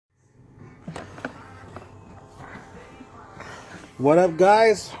What up,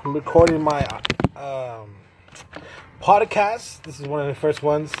 guys? I'm recording my podcast. This is one of the first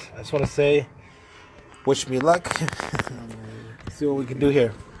ones. I just want to say, wish me luck. See what we can do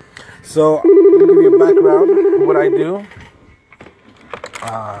here. So, I'm going to give you a background of what I do.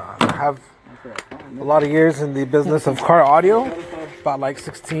 I have a lot of years in the business of car audio, about like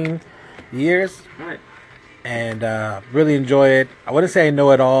 16 years, and really enjoy it. I wouldn't say I know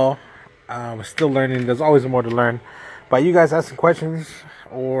it all. I'm still learning. There's always more to learn. But you guys asking questions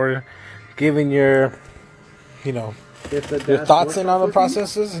or giving your, your thoughts in on the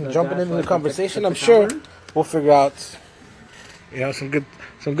processes and jumping into the conversation, I'm sure we'll figure out, some good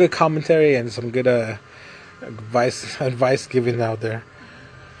commentary and some good advice given out there.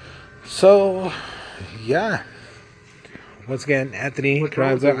 So, yeah. Once again, Anthony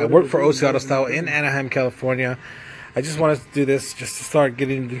Carranza. I work for OC Auto Style in Anaheim, California. I just wanted to do this just to start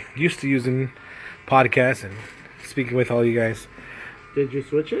getting used to using podcasts and speaking with all you guys. Did you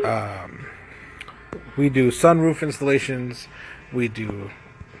switch it? We do sunroof installations. We do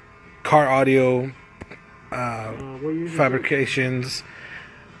car audio fabrications,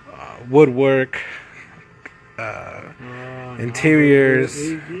 woodwork, interiors,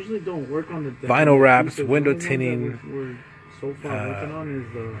 we usually don't work on the vinyl wraps, window tinting. We're so far working on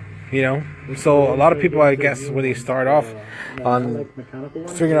is the. So a lot of people, I guess, when they start off on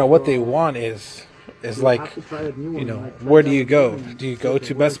figuring out what they want is like, where do you go? Do you go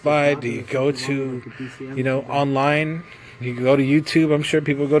to Best Buy? Do you go to, online? You go to YouTube. I'm sure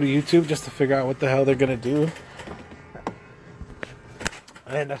people go to YouTube just to figure out what the hell they're going to do.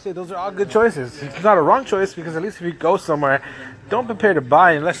 And I say those are all good choices. It's not a wrong choice because at least if you go somewhere, don't prepare to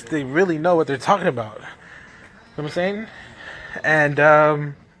buy unless they really know what they're talking about. You know what I'm saying? And,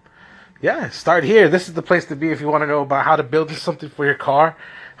 start here. This is the place to be if you want to know about how to build something for your car,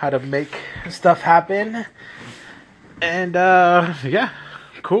 how to make stuff happen. And,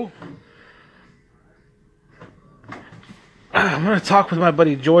 cool. I'm going to talk with my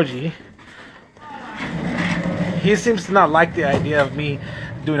buddy Georgie. He seems to not like the idea of me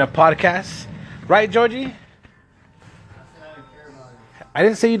doing a podcast. Right, Georgie? I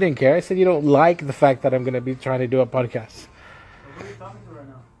didn't say you didn't care. I said you don't like the fact that I'm going to be trying to do a podcast. What are you talking to right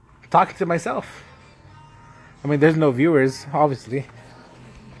now? Talking to myself. I mean, there's no viewers, obviously.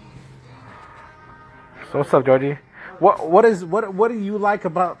 So what's up, Georgie? What do you like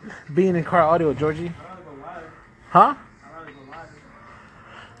about being in car audio, Georgie? I'd rather go live. Huh? I'd rather go live.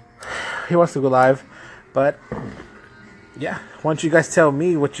 He wants to go live, but yeah. Why don't you guys tell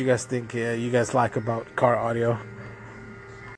me what you guys think you guys like about car audio?